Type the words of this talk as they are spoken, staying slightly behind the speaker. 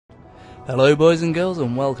Hello boys and girls,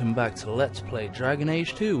 and welcome back to Let's Play Dragon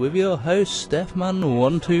Age 2 with your host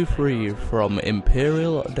Stephman123 from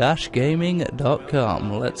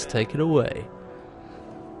Imperial-Gaming.com. Let's take it away.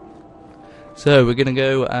 So we're gonna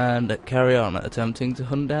go and carry on attempting to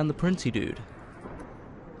hunt down the Princey dude.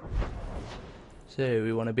 So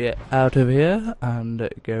we want to be out of here and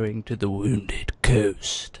going to the Wounded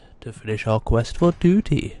Coast to finish our quest for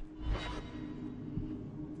duty.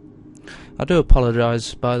 I do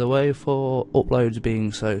apologise, by the way, for uploads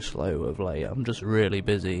being so slow of late. I'm just really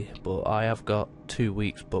busy, but I have got 2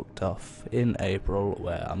 weeks booked off in April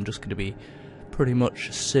where I'm just going to be pretty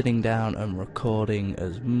much sitting down and recording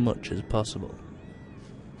as much as possible.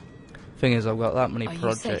 Thing is, I've got that many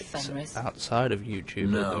projects outside of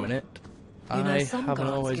YouTube at the minute. I haven't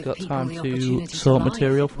always got time to sort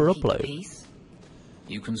material for upload.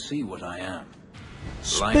 You can see what I am.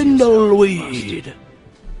 Spindleweed!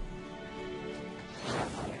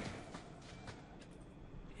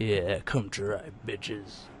 Yeah, come try,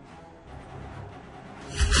 bitches.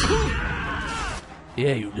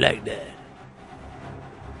 Yeah, you like that.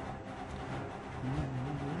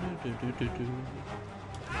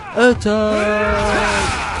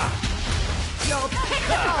 Attack!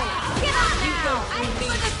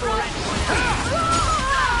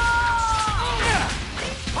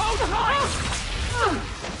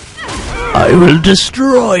 I will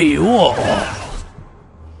destroy you all.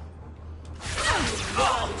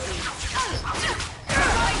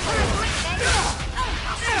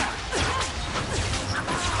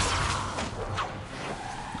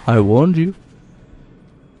 I warned you.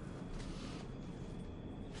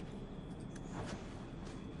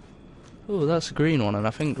 Oh, that's a green one, and I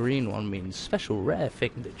think green one means special rare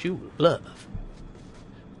thing that you will love.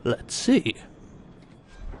 Let's see.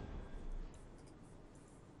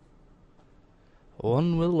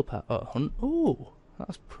 One willpower hunt. Oh,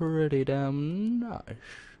 that's pretty damn nice.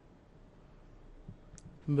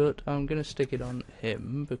 But I'm gonna stick it on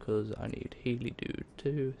him because I need Healy Dude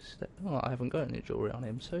to stay. Oh, I haven't got any jewelry on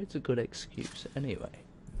him, so it's a good excuse anyway.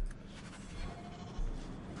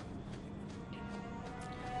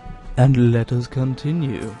 And let us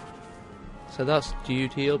continue. So that's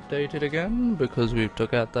duty updated again because we've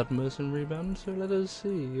took out that mercenary band. So let us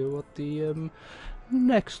see what the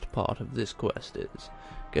next part of this quest is.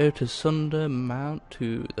 Go to Sunder Mount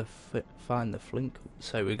to find the flink.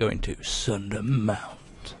 So we're going to Sunder Mount.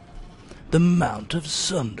 The Mount of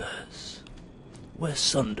Sunders, where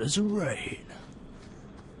Sunders reign.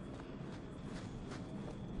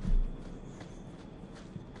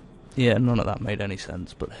 Yeah, none of that made any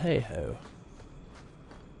sense, but hey-ho.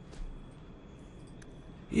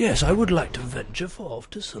 Yes, I would like to venture forth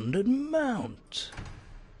to Sunder Mount.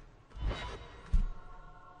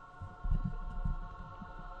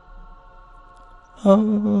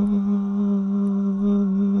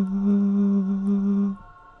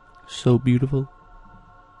 So beautiful.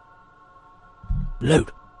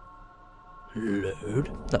 Load. Load.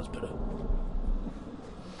 That's better.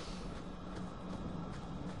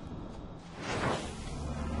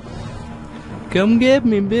 Come get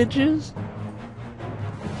me, bitches.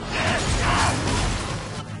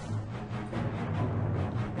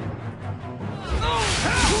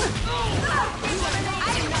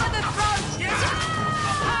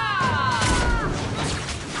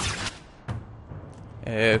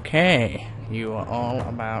 Okay, you are all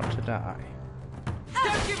about to die.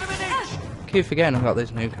 Don't give him an inch! Keep forgetting I've got this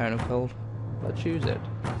new cone of cold. Let's use it.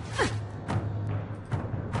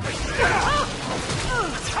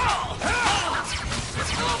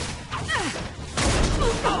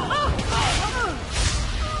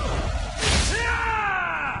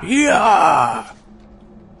 Yeah!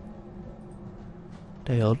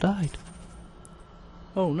 They all died.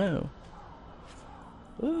 Oh no.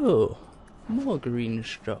 Oh. More green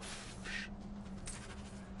stuff.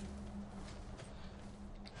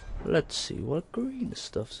 Let's see, what green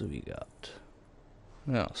stuffs have we got?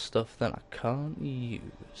 Oh, stuff that I can't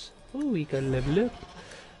use. Oh, we can level up.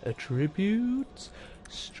 Attributes,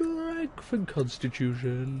 strength and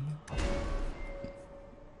constitution.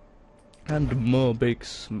 And more big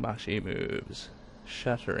smashy moves.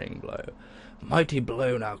 Shattering blow. Mighty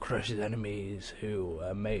blow now crushes enemies who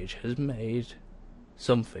a mage has made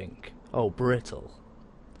something. Oh, brittle.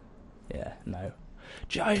 Yeah, no.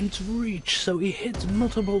 Giant's reach, so he hits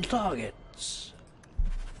multiple targets.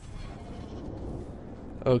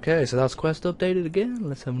 Okay, so that's quest updated again.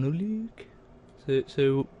 Let's have a look.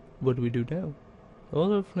 So what do we do now?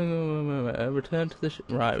 Return to the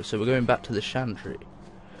right. So we're going back to the Chantry.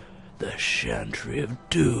 The Chantry of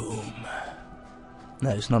Doom. No,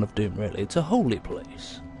 it's not of Doom really. It's a holy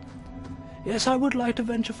place. Yes, I would like to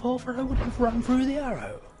venture forth, or I would have run through the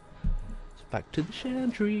arrow. It's back to the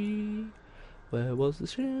chantry. Where was the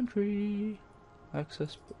chantry?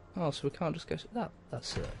 Access. Oh, so we can't just go. That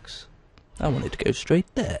sucks. I wanted to go straight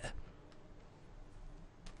there.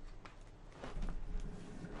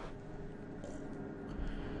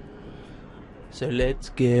 So let's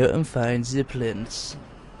go and find the plinths.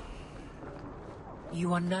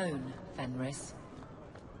 You are known, Fenris.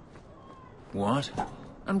 What?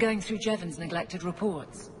 I'm going through Jevon's neglected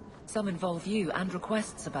reports. Some involve you and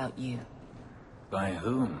requests about you. By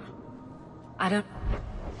whom? I don't...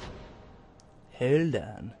 Hold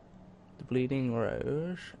on. The Bleeding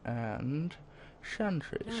Rose and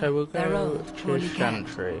Chantry. So we'll They're go old, to poorly kept.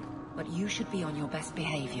 Chantry. But you should be on your best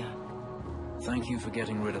behavior. Thank you for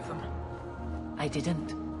getting rid of them. I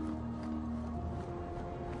didn't.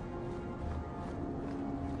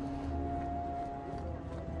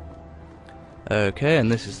 Okay, and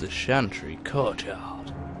this is the Chantry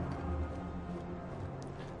courtyard.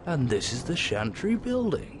 And this is the Chantry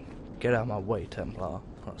building. Get out of my way, Templar.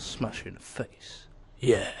 I'll smash you in the face.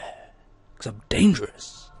 Yeah, 'cause I'm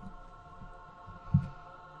dangerous.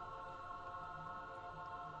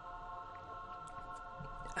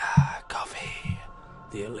 Ah, coffee.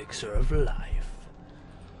 The elixir of life.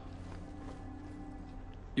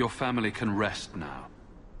 Your family can rest now.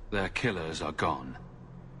 Their killers are gone.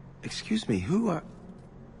 Excuse me, who are...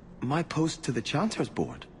 My post to the Chanter's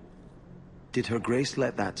board? Did Her Grace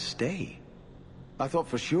let that stay? I thought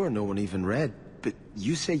for sure no one even read, but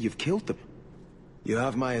you say you've killed them. You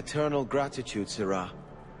have my eternal gratitude, Sirrah.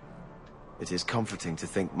 It is comforting to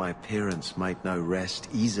think my parents might now rest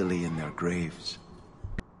easily in their graves.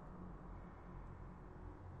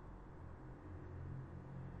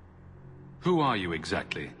 Who are you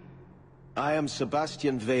exactly? I am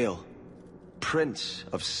Sebastian Vale, Prince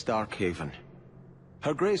of Starkhaven.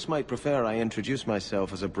 Her Grace might prefer I introduce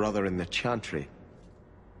myself as a brother in the Chantry,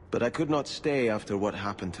 but I could not stay after what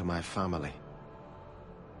happened to my family.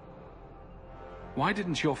 Why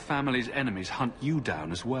didn't your family's enemies hunt you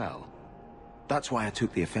down as well? That's why I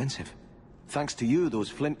took the offensive. Thanks to you, those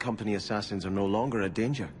Flint Company assassins are no longer a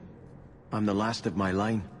danger. I'm the last of my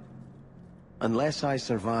line. Unless I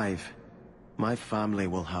survive, my family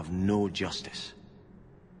will have no justice.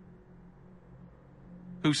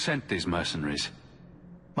 Who sent these mercenaries?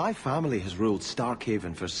 My family has ruled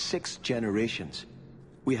Starkhaven for 6 generations.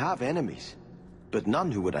 We have enemies, but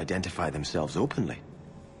none who would identify themselves openly.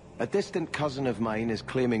 A distant cousin of mine is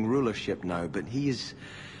claiming rulership now, but he is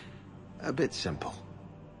a bit simple.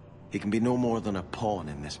 He can be no more than a pawn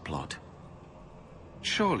in this plot.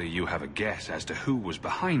 Surely you have a guess as to who was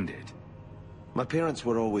behind it. My parents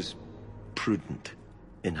were always prudent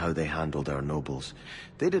in how they handled our nobles.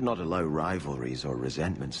 They did not allow rivalries or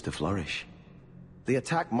resentments to flourish. The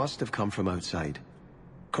attack must have come from outside.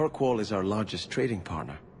 Kirkwall is our largest trading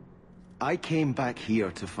partner. I came back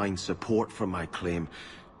here to find support for my claim,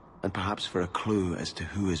 and perhaps for a clue as to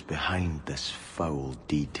who is behind this foul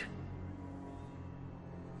deed.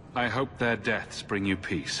 I hope their deaths bring you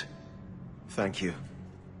peace. Thank you.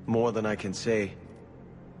 More than I can say.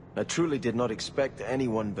 I truly did not expect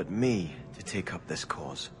anyone but me to take up this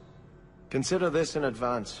cause. Consider this in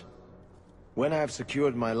advance. When I have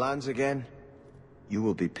secured my lands again, you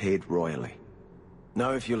will be paid royally.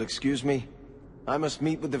 Now, if you'll excuse me, I must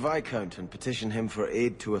meet with the Viscount and petition him for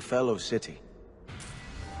aid to a fellow city.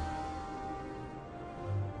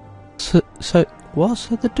 So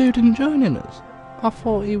the dude didn't join in us? I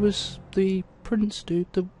thought he was the prince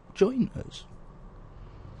dude that joined us.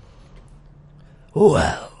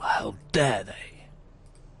 Well, how dare they?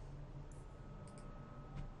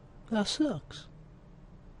 That sucks.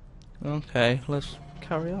 Okay, let's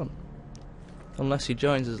carry on. Unless he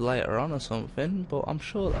joins us later on or something, but I'm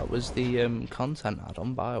sure that was the content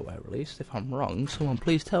add-on BioWare released. If I'm wrong, someone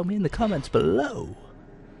please tell me in the comments below.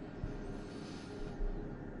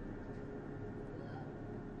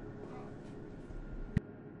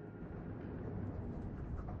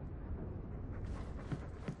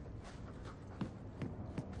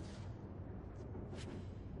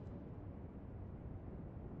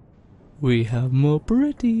 We have more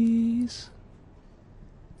pretties.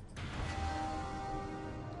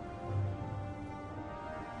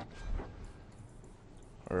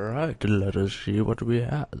 Right, let us see what we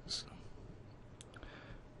has.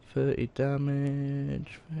 30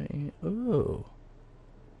 damage, 30, oh,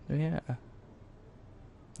 yeah.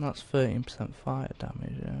 That's 13% fire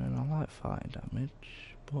damage, and I like fire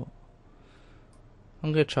damage, but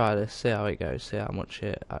I'm gonna try this, see how it goes, see how much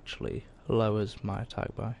it actually lowers my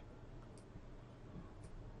attack by.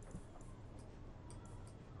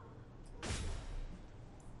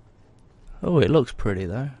 Oh, it looks pretty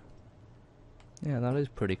though. Yeah, that is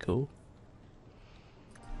pretty cool.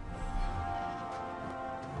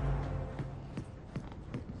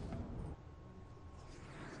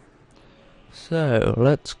 So,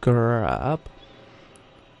 let's grab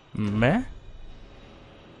meh.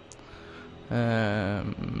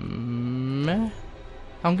 Meh.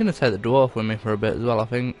 I'm gonna take the dwarf with me for a bit as well, I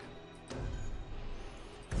think.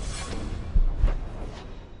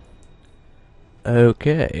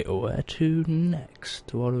 Okay, where to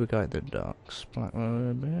next? What have we got in the docks? Black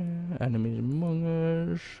enemies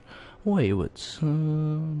among us. Wayward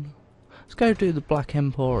Son. Let's go do the Black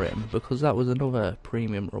Emporium, because that was another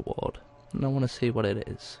premium reward. And I want to see what it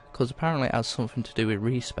is, because apparently it has something to do with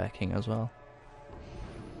respecking as well.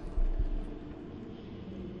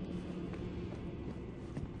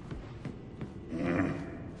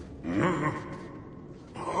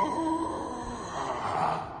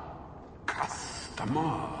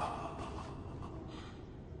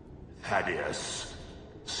 Thaddeus,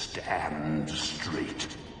 stand straight.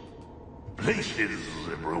 Places,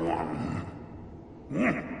 everyone.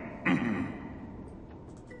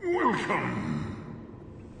 Welcome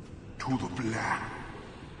to the Black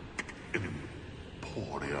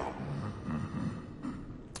Emporium.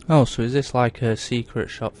 Oh, so is this like a secret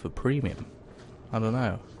shop for premium? I don't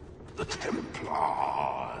know. The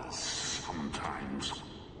Templars sometimes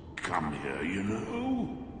come here, you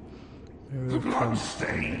know. The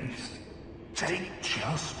bloodstains take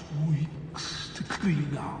just weeks to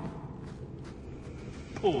clean up.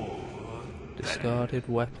 Poor Discarded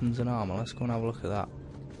weapons and armor. Let's go and have a look at that.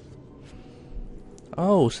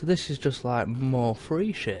 Oh, so this is just like more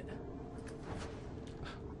free shit.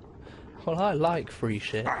 Well, I like free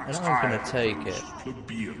shit, and I'm gonna take it.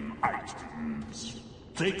 plebeian items.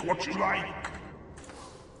 Take what you like.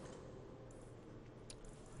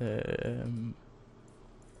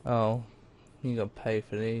 Oh, you gotta pay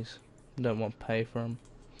for these. Don't want to pay for them.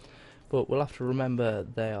 But we'll have to remember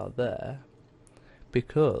they are there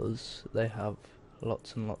because they have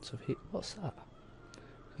lots and lots of heat. What's that?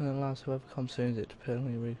 And allows whoever consumes it to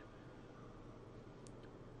permanently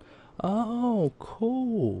Oh,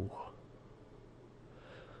 cool.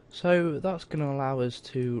 So that's going to allow us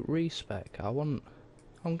to respec. I'm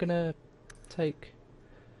going to take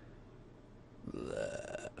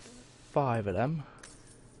 5 of them.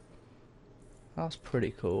 That's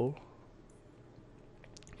pretty cool.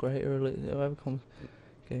 Whoever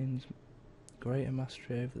gains greater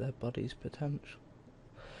mastery over their body's potential.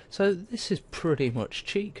 So this is pretty much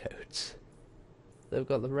cheat codes. They've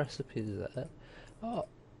got the recipes there. Oh,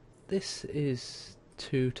 this is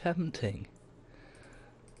too tempting.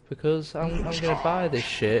 Because I'm going to buy this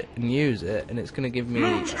shit and use it, and it's going to give me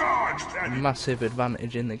a massive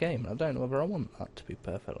advantage in the game. I don't know whether I want that, to be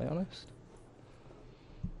perfectly honest.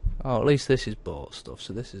 Oh, at least this is bought stuff,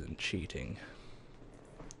 so this isn't cheating.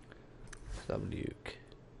 Let's have Luke.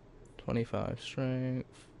 25 strength,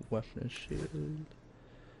 weapon and shield.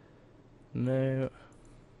 No.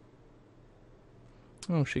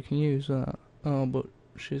 Oh, she can use that. Oh, but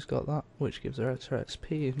she's got that, which gives her extra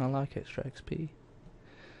XP, and I like extra XP.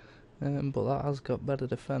 But that has got better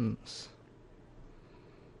defense.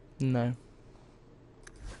 No.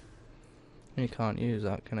 You can't use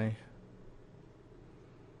that, can he?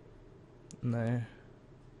 No.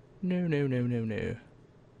 No, no, no, no, no.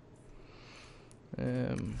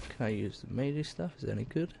 Can I use the melee stuff? Is it any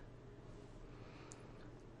good?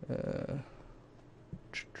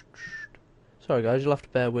 Sorry guys, you'll have to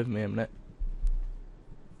bear with me a minute.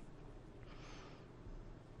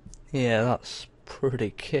 Yeah, that's pretty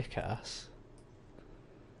kick-ass.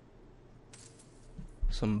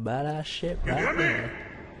 Some badass shit right there.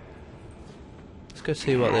 Let's go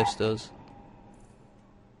see what this does.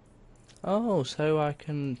 Oh, so I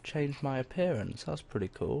can change my appearance. That's pretty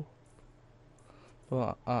cool.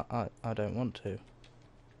 But I don't want to.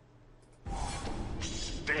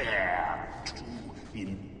 Stare too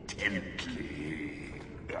intently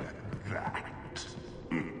at that.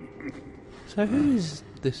 So who is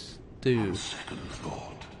this dude? Second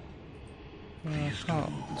thought. I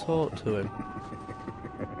can't talk to him.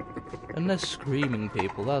 And there's screaming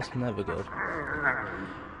people, that's never good.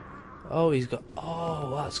 Oh, he's got...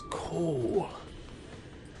 Oh, that's cool.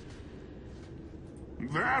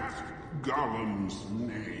 That's Gollum's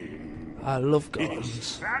name. I love It's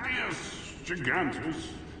golems. Thaddeus Gigantus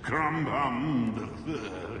Crumbum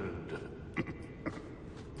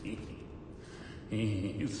III.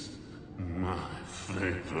 He's my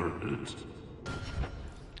favorite.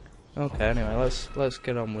 Okay, anyway, let's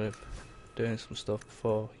get on with doing some stuff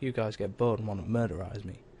before you guys get bored and want to murderize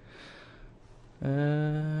me.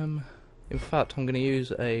 In fact, I'm going to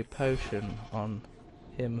use a potion on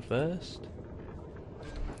him first.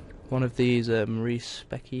 One of these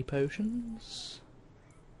re-specky potions.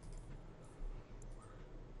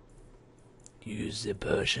 Use the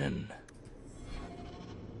potion.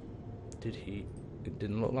 Did he? It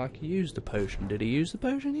didn't look like he used the potion. Did he use the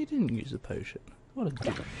potion? He didn't use the potion. What a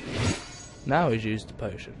douche. Now he's used the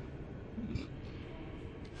potion.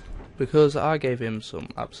 Because I gave him some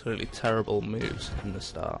absolutely terrible moves in the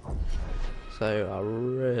start. So I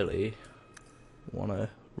really want to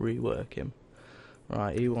rework him.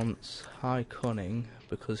 Right, he wants high cunning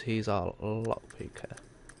because he's our lockpicker.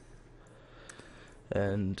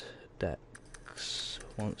 And Dex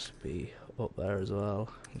wants to be up there as well.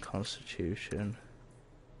 And Constitution.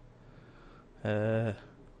 We'll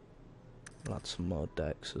add some more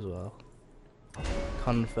Dex as well.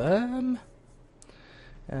 Confirm.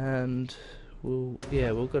 And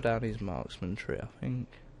we'll go down his marksman tree, I think.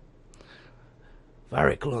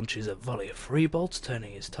 Varric launches a volley of free bolts,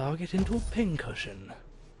 turning his target into a pincushion.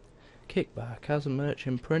 Kickback. As a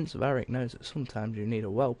merchant prince, Varric knows that sometimes you need a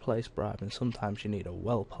well-placed bribe and sometimes you need a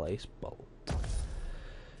well-placed bolt.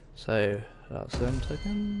 So, that's them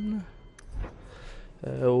taken.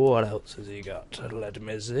 What else has he got? Let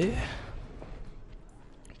me see.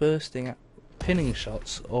 Bursting pinning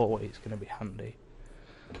shots, always going to be handy.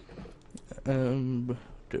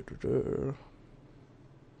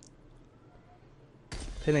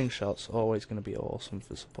 Pinning shots always going to be awesome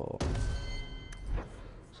for support.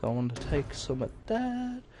 So I want to take some of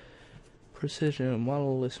that. Precision, while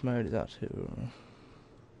all this mode is active.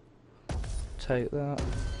 Take that.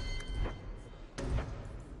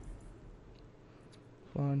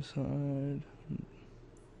 Blind side.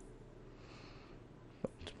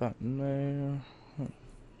 Back to back, no.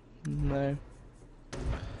 No.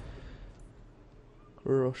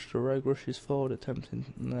 Rush to rogue rushes forward, attempting,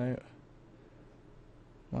 no.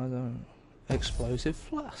 Why don't explosive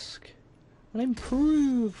flask? An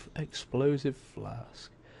improved explosive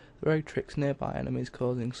flask. The rogue tricks nearby enemies,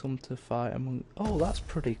 causing some to fight among. Oh, that's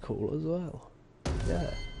pretty cool as well.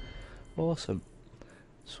 Yeah, awesome,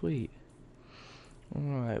 sweet.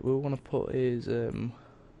 Alright, we want to put his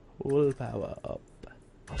willpower up.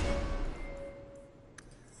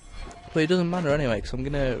 But it doesn't matter anyway, because I'm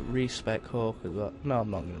going to respec Hawk as well. No,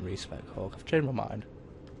 I'm not going to respec Hawk. I've changed my mind.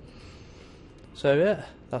 So yeah,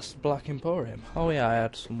 that's the Black Emporium. Oh yeah, I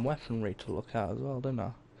had some weaponry to look at as well, didn't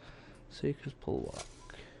I? Seeker's Pulllock.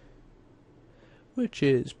 Which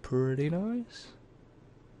is pretty nice.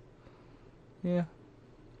 Yeah.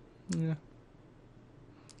 Yeah.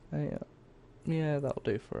 Yeah, that'll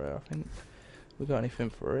do for her, I think. We got anything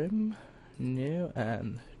for him? No,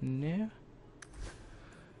 and no.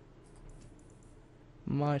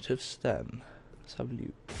 Might have Sten. Let's have a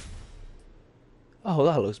look. Oh,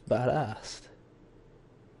 that looks badass.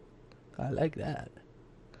 I like that.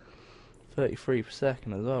 33 per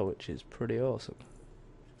second as well, which is pretty awesome.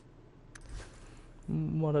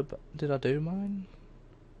 What about... Did I do mine?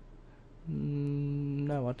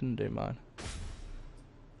 No, I didn't do mine.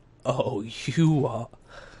 Oh, you what?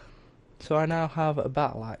 So I now have a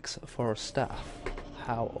battle axe for a staff.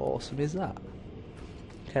 How awesome is that?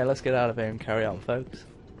 Okay, let's get out of here and carry on, folks.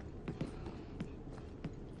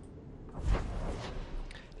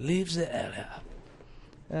 Leave the area.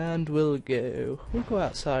 And we'll go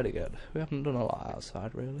outside again. We haven't done a lot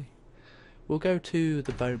outside, really. We'll go to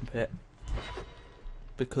the bone pit.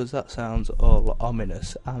 Because that sounds all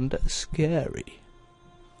ominous and scary.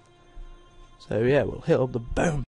 So yeah, we'll hit up the bone